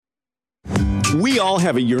We all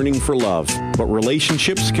have a yearning for love, but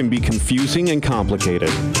relationships can be confusing and complicated.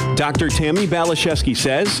 Dr. Tammi Baliszewski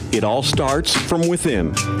says it all starts from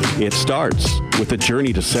within. It starts with a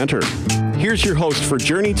journey to center. Here's your host for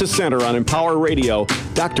Journey to Center on Empower Radio,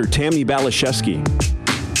 Dr. Tammi Baliszewski.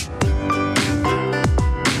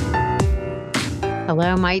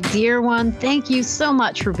 Hello, my dear one. Thank you so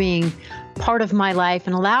much for being part of my life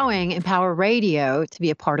and allowing Empower Radio to be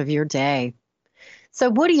a part of your day. So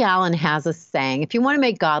Woody Allen has a saying, if you want to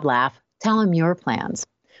make God laugh, tell him your plans.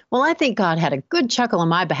 Well, I think God had a good chuckle on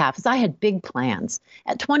my behalf as I had big plans.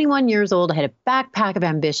 At 21 years old, I had a backpack of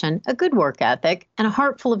ambition, a good work ethic, and a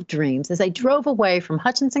heart full of dreams as I drove away from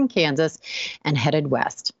Hutchinson, Kansas, and headed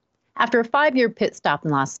west. After a 5-year pit stop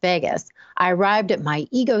in Las Vegas, I arrived at my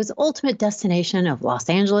ego's ultimate destination of Los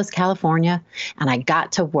Angeles, California, and I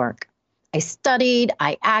got to work. I studied,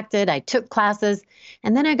 I acted, I took classes,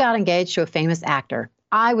 and then I got engaged to a famous actor.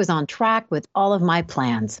 I was on track with all of my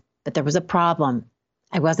plans, but there was a problem.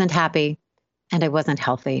 I wasn't happy, and I wasn't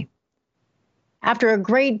healthy. After a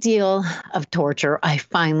great deal of torture, I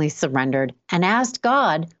finally surrendered and asked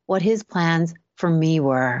God what his plans for me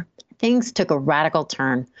were. Things took a radical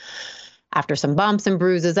turn. After some bumps and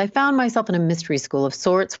bruises, I found myself in a mystery school of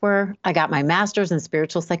sorts where I got my master's in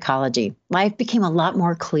spiritual psychology. Life became a lot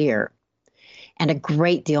more clear and a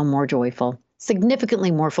great deal more joyful, significantly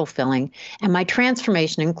more fulfilling, and my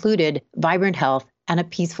transformation included vibrant health and a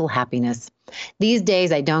peaceful happiness. These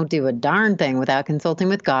days, I don't do a darn thing without consulting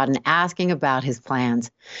with God and asking about his plans,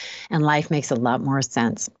 and life makes a lot more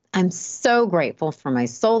sense. I'm so grateful for my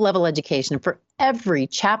soul-level education for every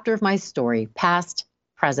chapter of my story, past,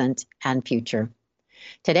 present, and future.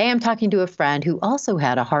 Today, I'm talking to a friend who also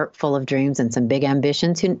had a heart full of dreams and some big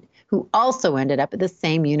ambitions, who also ended up at the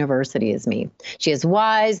same university as me. She is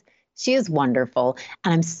wise, she is wonderful,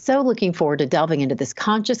 and I'm so looking forward to delving into this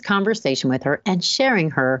conscious conversation with her and sharing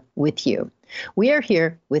her with you. We are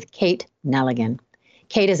here with Kate Neligan.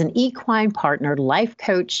 Kate is an equine partnered life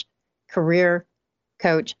coach, career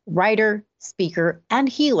coach, writer, speaker, and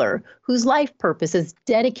healer whose life purpose is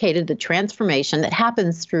dedicated to transformation that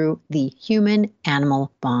happens through the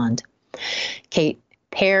human-animal bond. Kate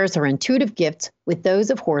pairs her intuitive gifts with those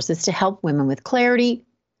of horses to help women with clarity,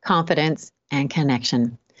 confidence, and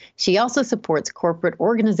connection. She also supports corporate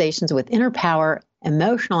organizations with inner power,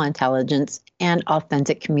 emotional intelligence, and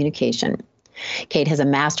authentic communication. Kate has a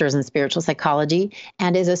master's in spiritual psychology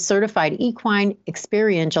and is a certified equine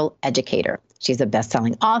experiential educator. She's a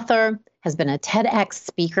best-selling author, has been a TEDx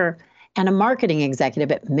speaker, and a marketing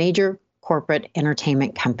executive at major corporate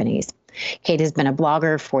entertainment companies. Kate has been a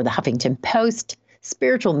blogger for the Huffington Post,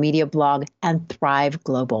 spiritual media blog, and Thrive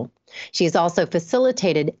Global. She has also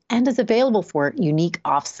facilitated and is available for unique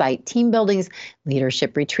off-site team buildings,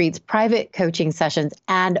 leadership retreats, private coaching sessions,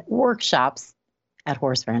 and workshops at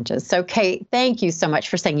horse ranches. So Kate, thank you so much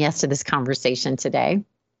for saying yes to this conversation today.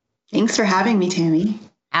 Thanks for having me, Tammi.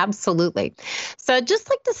 Absolutely. So I'd just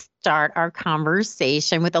like to start our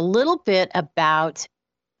conversation with a little bit about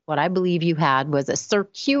what I believe you had was a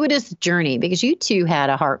circuitous journey, because you too had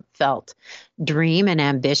a heartfelt dream and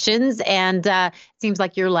ambitions. And it seems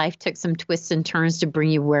like your life took some twists and turns to bring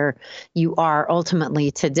you where you are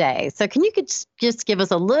ultimately today. So can you just give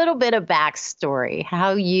us a little bit of backstory,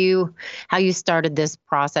 how you started this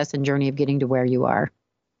process and journey of getting to where you are?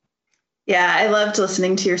 Yeah, I loved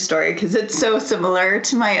listening to your story because it's so similar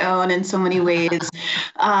to my own in so many ways.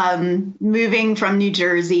 Moving from New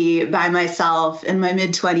Jersey by myself in my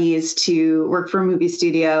mid-20s to work for a movie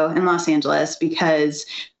studio in Los Angeles because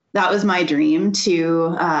that was my dream,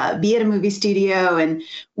 to be at a movie studio. And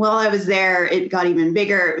while I was there, it got even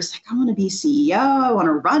bigger. It was like, I want to be CEO. I want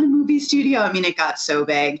to run a movie studio. I mean, it got so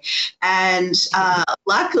big. And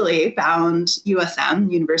luckily found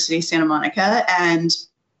USM, University of Santa Monica. And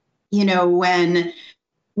you know, when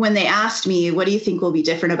they asked me, what do you think will be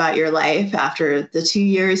different about your life after the 2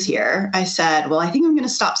 years here? I said, well, I think I'm going to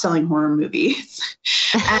stop selling horror movies.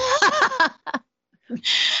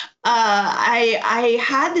 I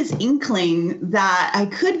had this inkling that I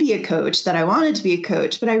could be a coach, that I wanted to be a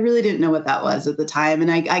coach, but I really didn't know what that was at the time. And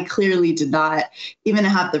I clearly did not even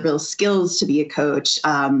have the real skills to be a coach.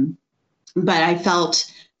 But I felt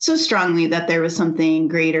so strongly that there was something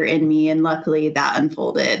greater in me. And luckily that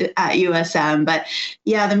unfolded at USM. But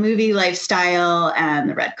yeah, the movie lifestyle and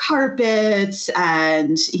the red carpets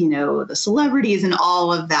and, you know, the celebrities and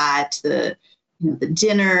all of that, the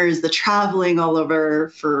dinners, the traveling all over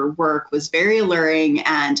for work was very alluring.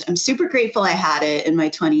 And I'm super grateful I had it in my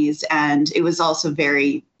 20s. And it was also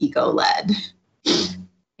very ego-led.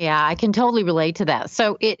 Yeah, I can totally relate to that.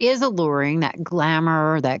 So it is alluring, that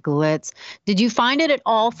glamour, that glitz. Did you find it at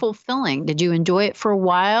all fulfilling? Did you enjoy it for a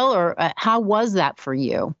while, or how was that for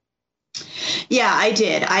you? Yeah, I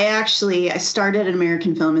did. I started at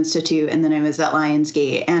American Film Institute and then I was at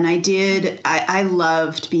Lionsgate. And I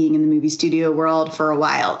loved being in the movie studio world for a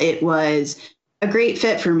while. It was a great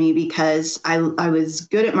fit for me because I was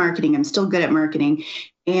good at marketing. I'm still good at marketing.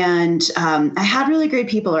 And I had really great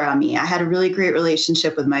people around me. I had a really great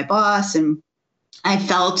relationship with my boss. And I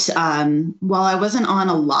felt, while I wasn't on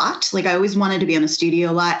a lot, like I always wanted to be on a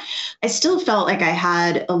studio a lot, I still felt like I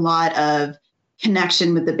had a lot of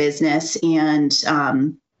connection with the business. And,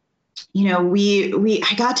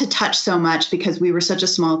 I got to touch so much because we were such a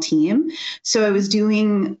small team. So I was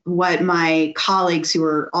doing what my colleagues who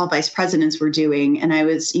were all vice presidents were doing. And I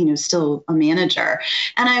was, still a manager,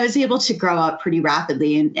 and I was able to grow up pretty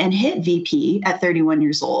rapidly and hit VP at 31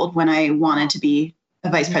 years old when I wanted to be a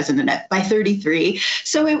vice president by 33.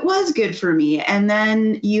 So it was good for me. And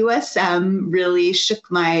then USM really shook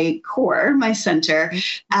my core, my center,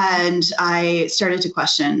 and I started to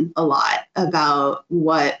question a lot about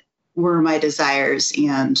what were my desires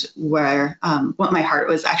and where what my heart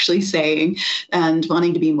was actually saying, and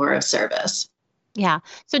wanting to be more of service. Yeah.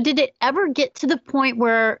 So did it ever get to the point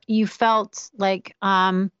where you felt like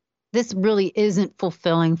this really isn't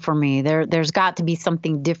fulfilling for me? There's got to be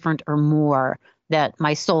something different or more that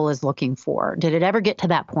my soul is looking for. Did it ever get to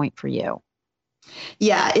that point for you?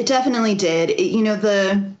 Yeah, it definitely did.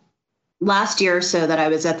 The last year or so that I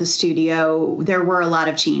was at the studio, there were a lot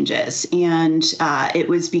of changes, and it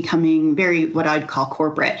was becoming very what I'd call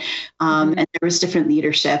corporate. And there was different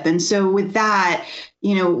leadership. And so with that,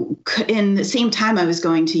 in the same time I was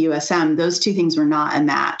going to USM, those two things were not a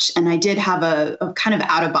match. And I did have a kind of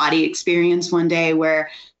out of body experience one day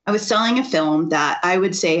where I was selling a film that I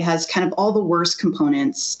would say has kind of all the worst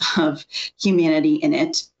components of humanity in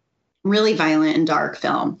it, really violent and dark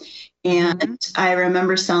film. And I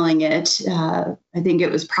remember selling it, I think it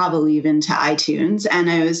was probably even to iTunes. And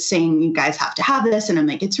I was saying, you guys have to have this. And I'm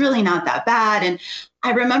like, it's really not that bad. And I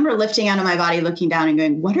remember lifting out of my body, looking down and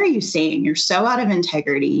going, what are you saying? You're so out of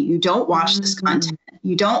integrity. You don't watch this content.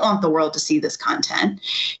 You don't want the world to see this content.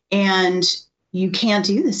 And you can't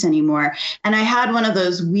do this anymore. And I had one of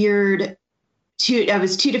those weird I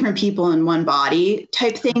was two different people in one body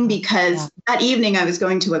type thing, because that evening I was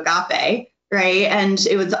going to Agape, right? And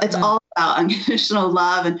it's all about unconditional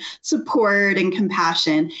love and support and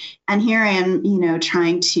compassion. And here I am,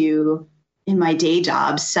 trying to, in my day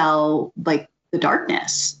job, sell like the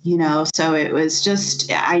darkness, so it was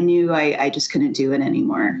just, I knew I just couldn't do it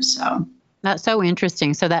anymore. So that's so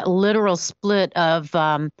interesting. So that literal split of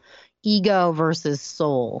ego versus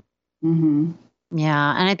soul.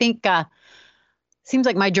 Yeah. And I think seems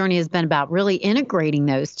like my journey has been about really integrating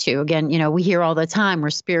those two. Again, we hear all the time we're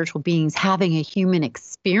spiritual beings having a human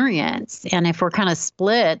experience. And if we're kind of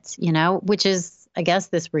split, which is, I guess,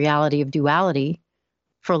 this reality of duality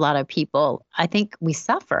for a lot of people, I think we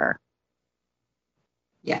suffer.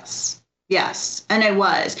 Yes. And I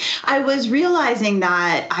was realizing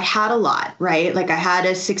that I had a lot, right? Like I had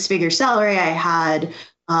a 6-figure salary. I had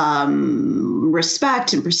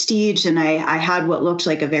respect and prestige. And I had what looked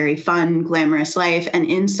like a very fun, glamorous life. And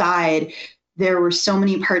inside, there were so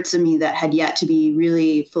many parts of me that had yet to be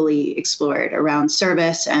really fully explored around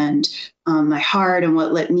service and my heart and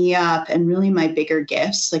what lit me up, and really my bigger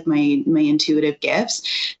gifts, like my intuitive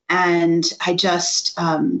gifts. And I just,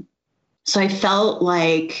 so I felt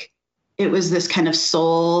like it was this kind of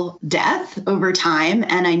soul death over time.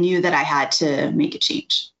 And I knew that I had to make a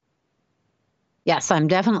change. Yes, I'm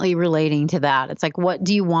definitely relating to that. It's like, what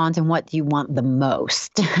do you want and what do you want the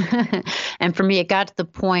most? And for me, it got to the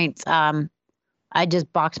point, I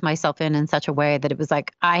just boxed myself in such a way that it was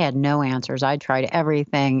like, I had no answers. I tried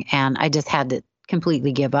everything and I just had to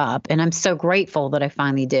completely give up. And I'm so grateful that I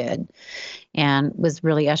finally did and was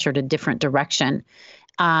really ushered a different direction.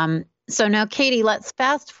 So now, Katie, let's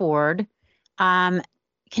fast forward. Can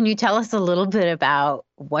you tell us a little bit about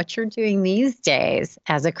what you're doing these days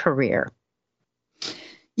as a career?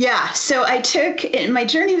 Yeah. So my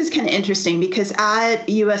journey was kind of interesting because at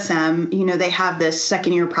USM, they have this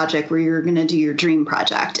second year project where you're going to do your dream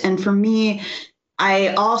project. And for me, I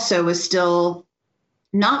also was still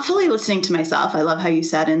not fully listening to myself. I love how you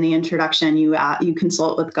said in the introduction, you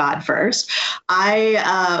consult with God first.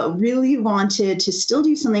 I really wanted to still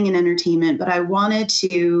do something in entertainment, but I wanted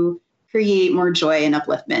to create more joy and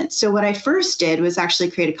upliftment. So what I first did was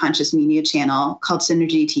actually create a conscious media channel called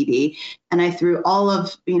Synergy TV. And I threw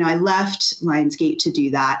I left Lionsgate to do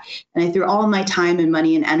that. And I threw all my time and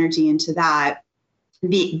money and energy into that.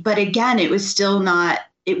 But again, it was still not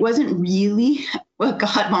it wasn't really what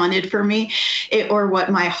God wanted for me or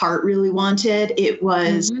what my heart really wanted. It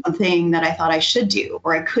was something that I thought I should do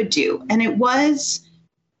or I could do. And it was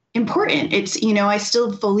important. It's, I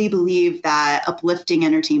still fully believe that uplifting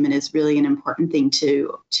entertainment is really an important thing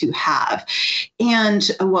to have.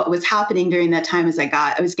 And what was happening during that time is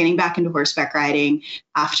I was getting back into horseback riding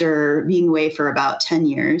after being away for about 10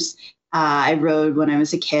 years. I rode when I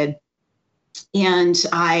was a kid. And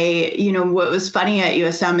what was funny at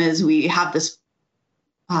USM is we have this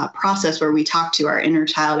process where we talk to our inner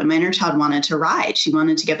child, and my inner child wanted to ride. She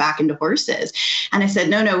wanted to get back into horses. And I said,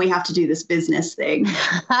 no, we have to do this business thing.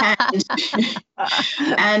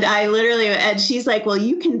 And, and she's like, well,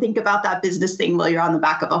 you can think about that business thing while you're on the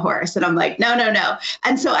back of a horse. And I'm like, no.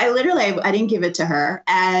 And so I didn't give it to her.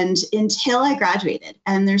 And until I graduated,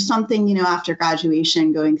 and there's something, after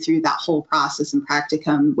graduation, going through that whole process and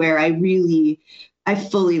practicum where I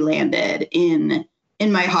fully landed in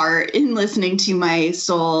my heart, in listening to my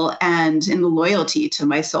soul and in the loyalty to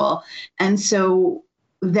my soul. And so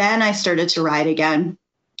then I started to ride again.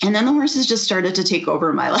 And then the horses just started to take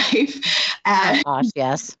over my life. Oh, gosh,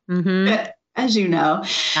 yes. Mm-hmm. As you know.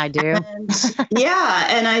 I do.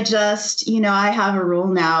 And I just, I have a rule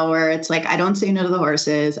now where it's like, I don't say no to the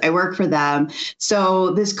horses. I work for them.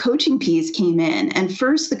 So this coaching piece came in. And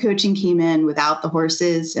first the coaching came in without the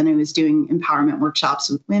horses. And I was doing empowerment workshops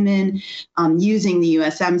with women, using the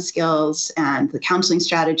USM skills and the counseling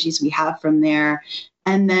strategies we have from there.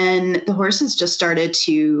 And then the horses just started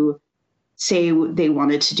to say they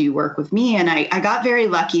wanted to do work with me. And I got very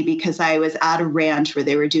lucky because I was at a ranch where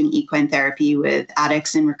they were doing equine therapy with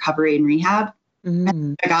addicts in recovery and rehab. Mm-hmm.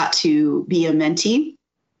 And I got to be a mentee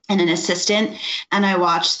and an assistant. And I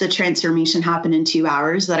watched the transformation happen in 2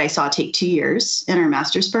 hours that I saw take 2 years in our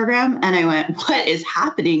master's program. And I went, what is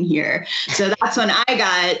happening here? So that's when I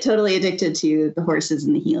got totally addicted to the horses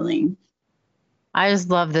and the healing. I just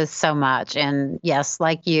love this so much. And yes,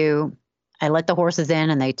 like you, I let the horses in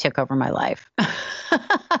and they took over my life.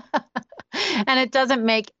 And it doesn't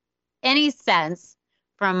make any sense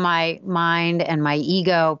from my mind and my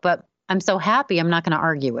ego, but I'm so happy I'm not going to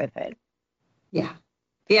argue with it. Yeah.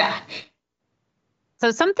 Yeah. So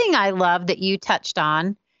something I love that you touched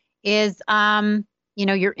on is,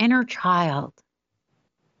 your inner child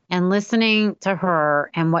and listening to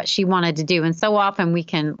her and what she wanted to do. And so often we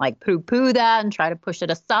can like poo-poo that and try to push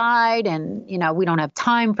it aside. And, we don't have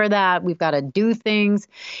time for that. We've got to do things.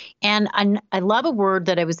 And I love a word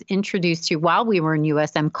that I was introduced to while we were in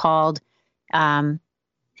USM called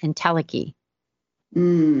entelechy.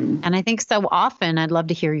 And I think so often, I'd love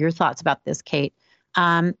to hear your thoughts about this, Kate.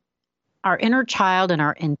 Our inner child and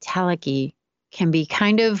our entelechy can be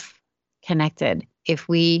kind of connected if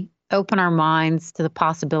we open our minds to the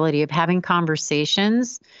possibility of having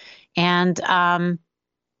conversations and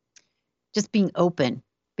just being open,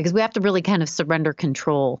 because we have to really kind of surrender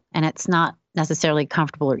control, and it's not necessarily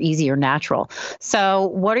comfortable or easy or natural. So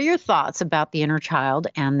what are your thoughts about the inner child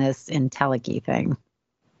and this entelechy thing?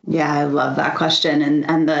 Yeah, I love that question.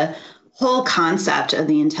 And the whole concept of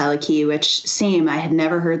the entelechy, which I had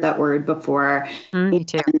never heard that word before. Me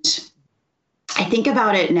too. And I think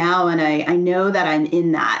about it now and I know that I'm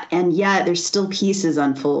in that, and yet there's still pieces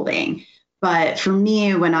unfolding. But for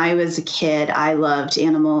me, when I was a kid, I loved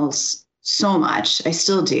animals so much. I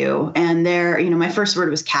still do. And my first word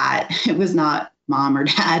was cat. It was not mom or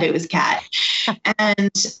dad, it was cat.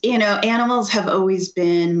 And, animals have always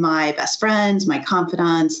been my best friends, my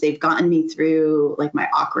confidants. They've gotten me through like my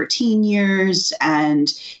awkward teen years, and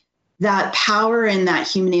that power in that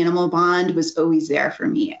human animal bond was always there for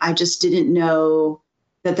me. I just didn't know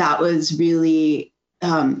that was really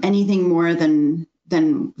anything more than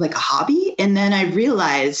like a hobby. And then I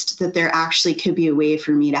realized that there actually could be a way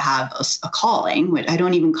for me to have a calling, which I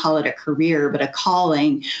don't even call it a career, but a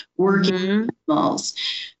calling, working with animals,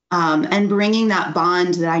 and bringing that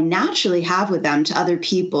bond that I naturally have with them to other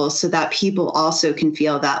people, so that people also can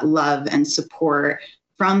feel that love and support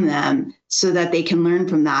from them, so that they can learn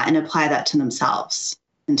from that and apply that to themselves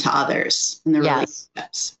and to others in their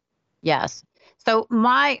relationships. Yes. So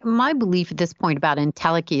my belief at this point about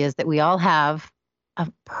entelechy is that we all have a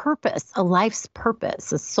purpose, a life's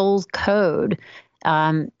purpose, a soul's code,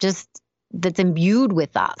 just that's imbued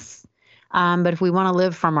with us. But if we want to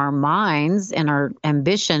live from our minds and our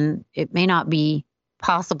ambition, it may not be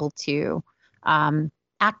possible to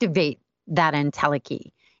activate that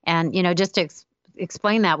entelechy. And, just to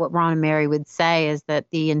explain that, what Ron and Mary would say is that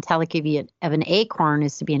the entelechy of an acorn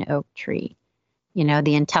is to be an oak tree. The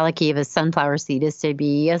entelechy of a sunflower seed is to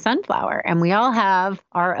be a sunflower. And we all have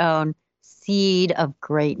our own seed of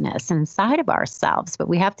greatness inside of ourselves, but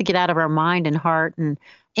we have to get out of our mind and heart and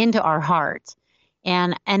into our heart.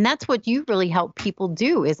 And that's what you really help people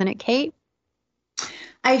do, isn't it, Kate?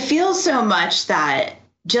 I feel so much that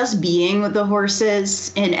just being with the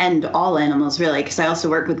horses and all animals, really, because I also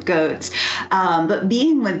work with goats, but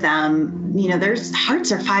being with them, their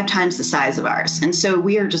hearts are 5 times the size of ours. And so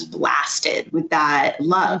we are just blasted with that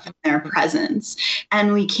love and their presence.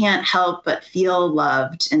 And we can't help but feel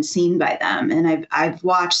loved and seen by them. And I've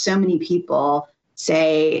watched so many people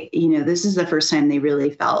say, this is the first time they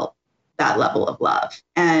really felt that level of love.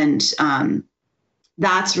 And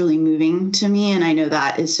that's really moving to me. And I know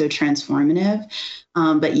that is so transformative.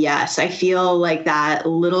 But yes, I feel like that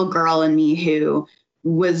little girl in me who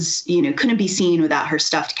was, couldn't be seen without her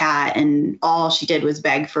stuffed cat. And all she did was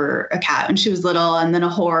beg for a cat when she was little, and then a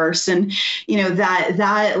horse. And,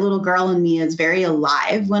 that little girl in me is very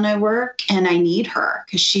alive when I work, and I need her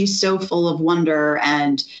because she's so full of wonder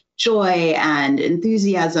and joy and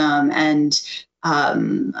enthusiasm and,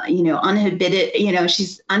 uninhibited,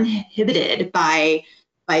 she's uninhibited by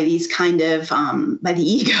these kind of, by the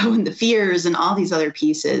ego and the fears and all these other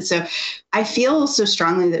pieces. So I feel so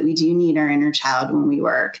strongly that we do need our inner child when we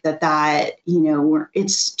work, that,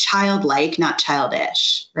 it's childlike, not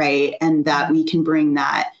childish, right? And that we can bring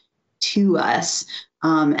that to us.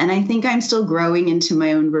 And I think I'm still growing into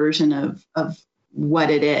my own version of what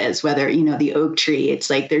it is, whether, the oak tree, it's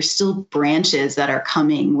like, there's still branches that are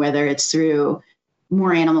coming, whether it's through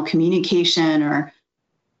more animal communication or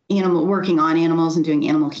working on animals and doing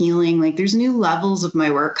animal healing. Like, there's new levels of my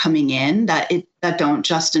work coming in that don't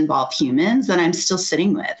just involve humans, that I'm still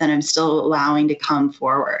sitting with and I'm still allowing to come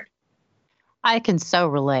forward. I can so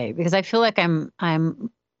relate, because I feel like I'm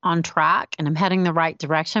on track and I'm heading the right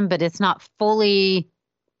direction, but it's not fully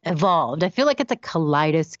evolved. I feel like it's a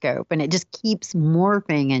kaleidoscope and it just keeps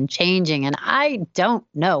morphing and changing, and I don't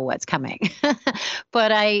know what's coming.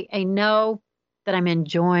 But I know that I'm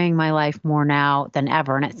enjoying my life more now than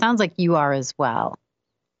ever. And it sounds like you are as well.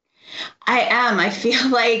 I am. I feel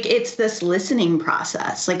like it's this listening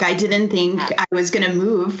process. Like, I didn't think I was going to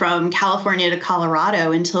move from California to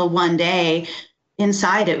Colorado until one day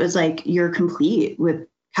inside it was like, you're complete with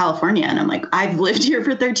California. And I'm like, I've lived here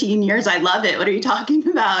for 13 years. I love it. What are you talking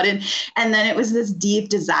about? And then it was this deep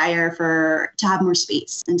desire to have more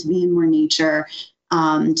space and to be in more nature,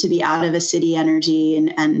 to be out of a city energy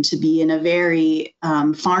and to be in a very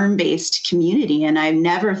farm-based community. And I've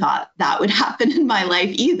never thought that would happen in my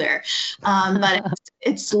life either. But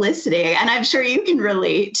it's listening. And I'm sure you can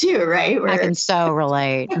relate too, right? I can so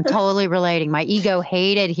relate. I'm totally relating. My ego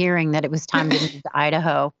hated hearing that it was time to move to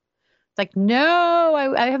Idaho. It's like, no,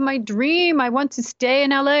 I have my dream. I want to stay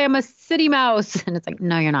in LA. I'm a city mouse. And it's like,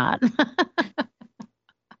 no, you're not.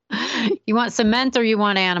 You want cement or you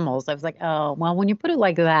want animals? I was like, oh, well, when you put it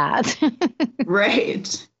like that.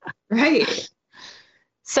 Right.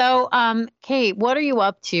 So, Kate, what are you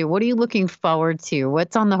up to? What are you looking forward to?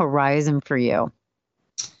 What's on the horizon for you?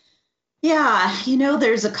 Yeah,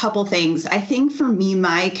 there's a couple things. I think for me,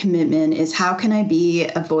 my commitment is, how can I be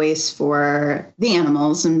a voice for the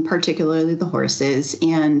animals, and particularly the horses,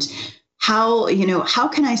 and how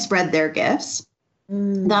can I spread their gifts?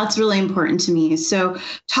 That's really important to me. So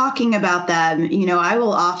talking about them, I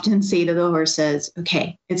will often say to the horses,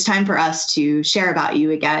 okay, it's time for us to share about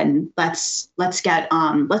you again. Let's get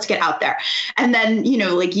out there. And then,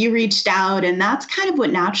 like, you reached out, and that's kind of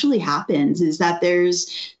what naturally happens, is that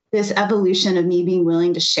there's this evolution of me being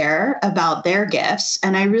willing to share about their gifts.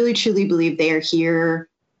 And I really, truly believe they are here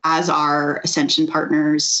as our ascension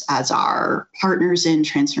partners, as our partners in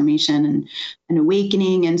transformation and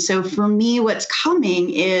awakening. And so for me, what's coming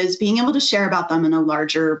is being able to share about them in a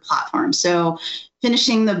larger platform. So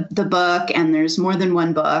finishing the book, and there's more than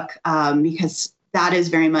one book, because that is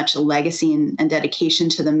very much a legacy and dedication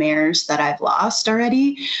to the mares that I've lost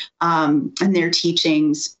already, and their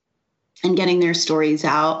teachings, and getting their stories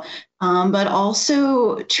out, but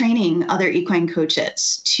also training other equine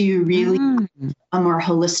coaches to really a more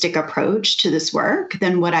holistic approach to this work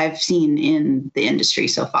than what I've seen in the industry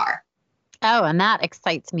so far. Oh, and that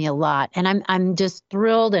excites me a lot. And I'm just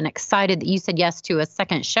thrilled and excited that you said yes to a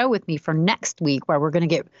second show with me for next week, where we're going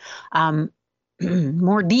to get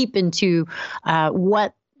more deep into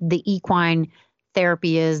what the equine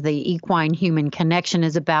therapy is, the equine human connection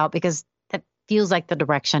is about, because feels like the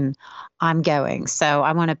direction I'm going. So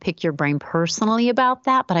I want to pick your brain personally about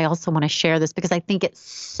that, but I also want to share this because I think it's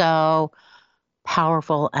so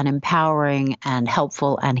powerful and empowering and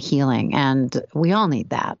helpful and healing. And we all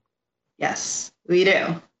need that. Yes, we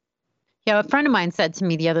do. Yeah, a friend of mine said to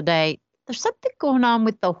me the other day, there's something going on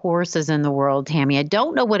with the horses in the world, Tammi. I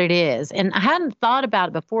don't know what it is. And I hadn't thought about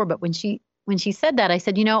it before, but when she said that, I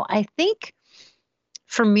said, I think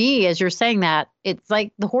for me, as you're saying that, it's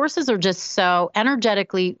like the horses are just so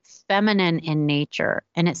energetically feminine in nature.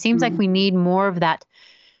 And it seems like we need more of that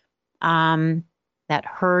that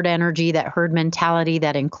herd energy, that herd mentality,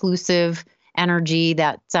 that inclusive energy,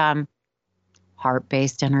 that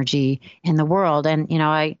heart-based energy in the world. And,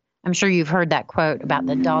 I'm sure you've heard that quote about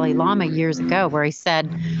the Dalai Lama years ago, where he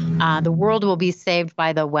said, the world will be saved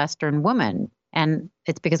by the Western woman. And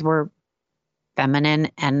it's because we're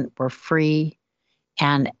feminine and we're free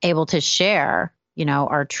and able to share,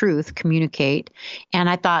 our truth, communicate. And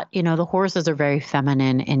I thought, the horses are very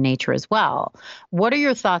feminine in nature as well. What are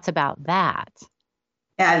your thoughts about that?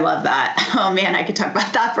 Yeah, I love that. Oh man, I could talk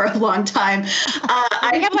about that for a long time.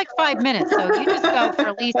 I have like 5 minutes, so you just go for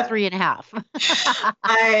at least 3.5.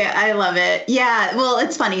 I love it. Yeah. Well,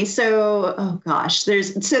 it's funny. So, oh gosh,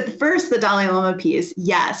 the Dalai Lama piece.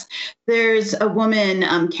 Yes. There's a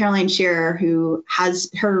woman, Caroline Shearer, who has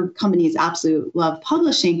her company's Absolute Love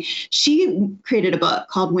Publishing. She created a book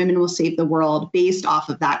called Women Will Save the World based off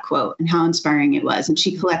of that quote and how inspiring it was. And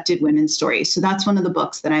she collected women's stories. So that's one of the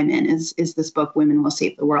books that I'm in is this book, Women Will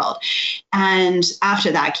Save the World. And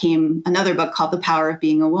after that came another book called The Power of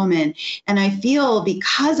Being a Woman. And I feel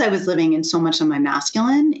because I was living in so much of my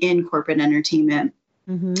masculine in corporate entertainment,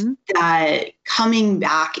 that coming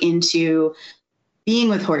back into being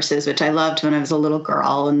with horses, which I loved when I was a little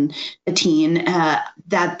girl and a teen,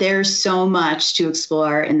 that there's so much to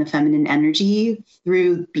explore in the feminine energy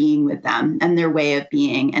through being with them and their way of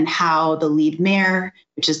being, and how the lead mare,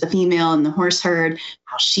 which is the female in the horse herd,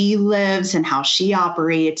 how she lives and how she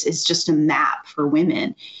operates is just a map for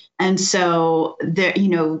women. And so there,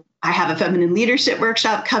 I have a feminine leadership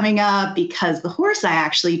workshop coming up because the horse I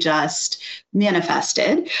actually just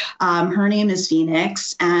manifested. Her name is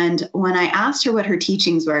Phoenix. And when I asked her what her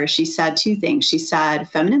teachings were, she said two things. She said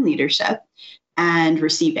feminine leadership and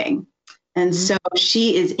receiving. And so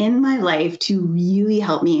she is in my life to really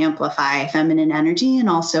help me amplify feminine energy and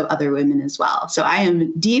also other women as well. So I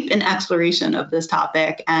am deep in exploration of this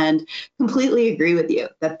topic and completely agree with you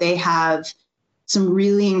that they have some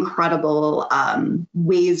really incredible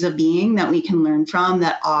ways of being that we can learn from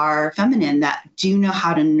that are feminine, that do know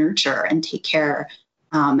how to nurture and take care.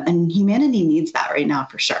 And humanity needs that right now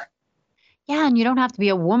for sure. Yeah. And you don't have to be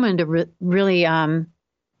a woman to really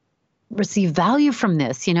receive value from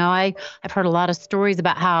this. I've heard a lot of stories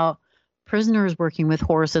about how prisoners working with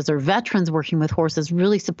horses or veterans working with horses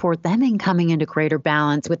really support them in coming into greater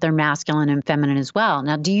balance with their masculine and feminine as well.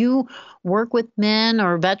 Now, do you work with men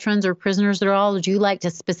or veterans or prisoners at all? Or do you like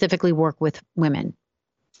to specifically work with women?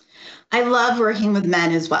 I love working with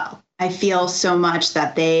men as well. I feel so much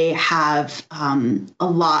that they have a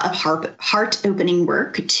lot of heart-opening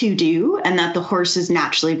work to do, and that the horses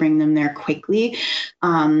naturally bring them there quickly.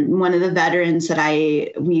 One of the veterans that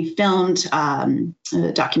we filmed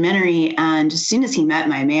a documentary, and as soon as he met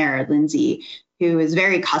my mare, Lindsay, who is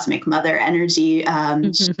very cosmic mother energy,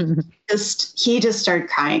 he just started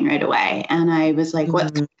crying right away. And I was like, what's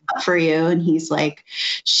coming up for you? And he's like,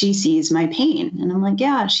 she sees my pain. And I'm like,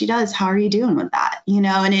 yeah, she does. How are you doing with that?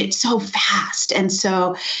 And it's so fast. And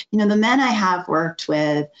so, the men I have worked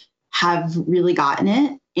with have really gotten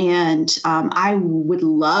it. And I would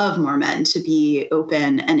love more men to be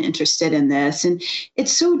open and interested in this. And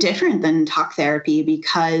it's so different than talk therapy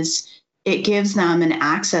because it gives them an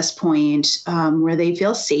access point where they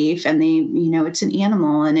feel safe, and it's an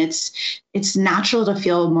animal, and it's natural to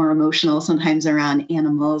feel more emotional sometimes around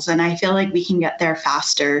animals. And I feel like we can get there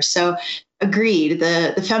faster. So agreed.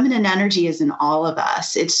 The feminine energy is in all of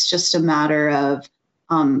us. It's just a matter of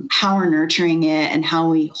how we're nurturing it and how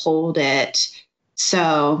we hold it.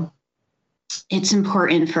 So it's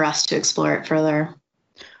important for us to explore it further.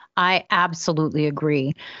 I absolutely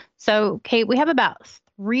agree. So, Kate, we have about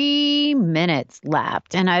 3 minutes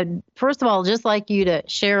left. And I'd first of all just like you to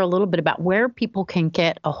share a little bit about where people can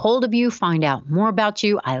get a hold of you, find out more about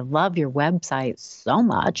you. I love your website so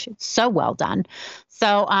much. It's so well done.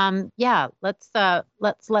 So let's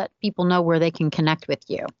let people know where they can connect with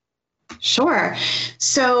you. Sure.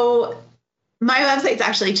 So my website's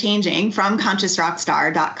actually changing from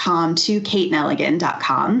consciousrockstar.com to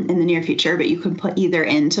kateneligan.com in the near future, but you can put either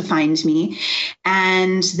in to find me.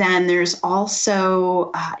 And then there's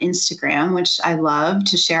also Instagram, which I love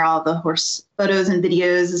to share all the horse photos and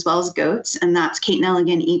videos as well as goats. And that's Kate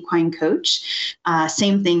Neligan Equine Coach.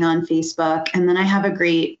 Same thing on Facebook. And then I have a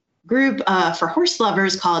great group for horse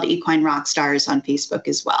lovers called Equine Rockstars on Facebook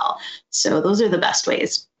as well. So those are the best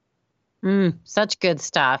ways. Such good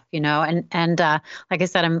stuff, and like I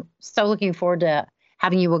said, I'm so looking forward to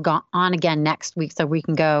having you on again next week so we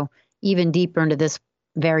can go even deeper into this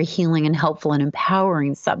very healing and helpful and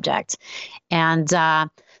empowering subject. And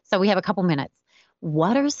so we have a couple minutes.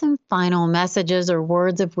 What are some final messages or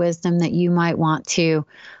words of wisdom that you might want to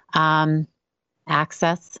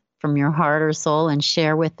access from your heart or soul and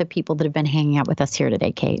share with the people that have been hanging out with us here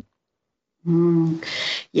today, Kate?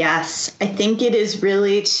 Yes, I think it is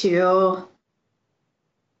really to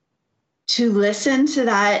listen to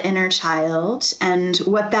that inner child and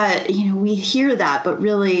what that, we hear that, but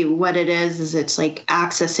really what it is it's like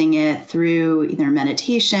accessing it through either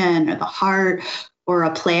meditation or the heart or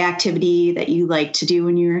a play activity that you like to do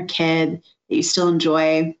when you were a kid that you still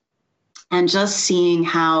enjoy, and just seeing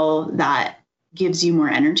how that gives you more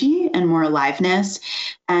energy and more aliveness,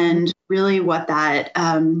 and really what that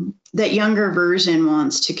that younger version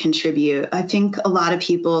wants to contribute. I think a lot of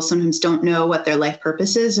people sometimes don't know what their life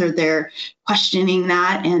purpose is, or they're questioning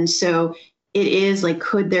that. And so it is like,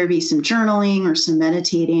 could there be some journaling or some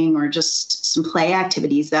meditating or just some play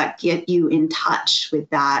activities that get you in touch with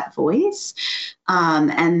that voice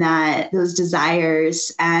and that those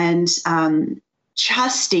desires, and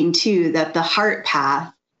trusting too that the heart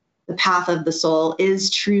path, the path of the soul, is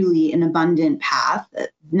truly an abundant path,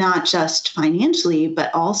 not just financially,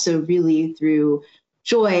 but also really through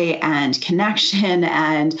joy and connection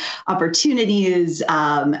and opportunities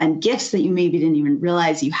and gifts that you maybe didn't even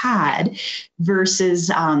realize you had, versus,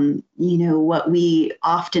 what we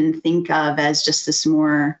often think of as just this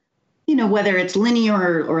more, whether it's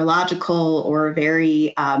linear or logical or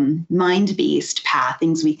very mind-based path,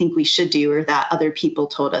 things we think we should do or that other people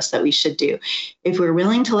told us that we should do. If we're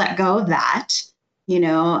willing to let go of that,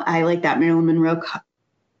 I like that Marilyn Monroe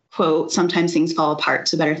quote, sometimes things fall apart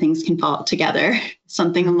so better things can fall together,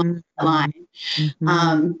 something along that line.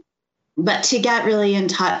 But to get really in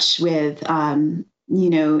touch with,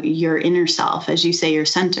 your inner self, as you say, your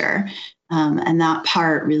center, and that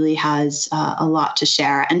part really has a lot to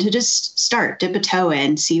share, and to just dip a toe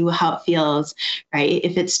in, see how it feels, right?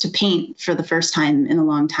 If it's to paint for the first time in a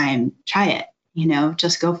long time, try it,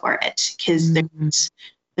 just go for it, because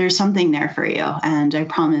there's something there for you. And I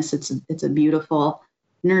promise it's a beautiful,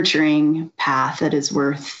 nurturing path that is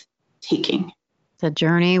worth taking. It's a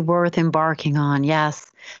journey worth embarking on.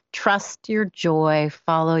 Yes. Trust your joy,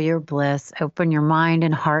 follow your bliss, open your mind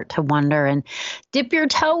and heart to wonder, and dip your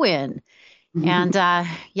toe in. And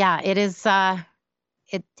it is,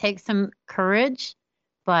 it takes some courage,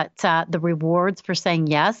 but the rewards for saying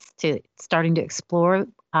yes to starting to explore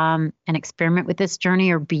and experiment with this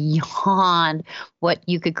journey are beyond what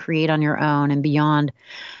you could create on your own, and beyond,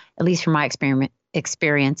 at least from my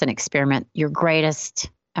experience and experiment, your greatest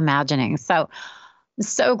imagining. So I'm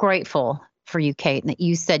so grateful for you, Kate, and that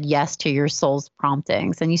you said yes to your soul's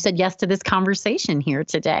promptings, and you said yes to this conversation here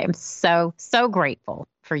today. I'm so, so grateful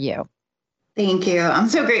for you. Thank you. I'm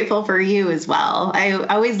so grateful for you as well. I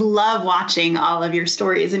always love watching all of your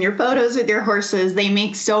stories and your photos with your horses. They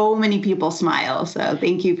make so many people smile. So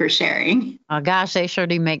thank you for sharing. Oh, gosh, they sure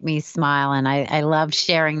do make me smile. And I love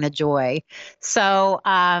sharing the joy. So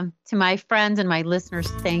to my friends and my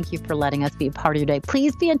listeners, thank you for letting us be a part of your day.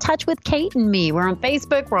 Please be in touch with Kate and me. We're on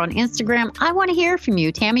Facebook. We're on Instagram. I want to hear from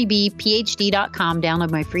you. TammiBPhD.com.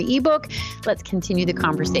 Download my free ebook. Let's continue the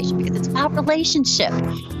conversation, because it's about relationship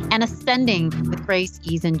and ascending with grace,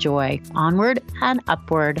 ease, and joy, onward and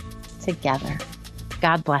upward together.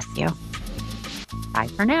 God bless you. Bye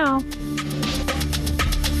for now.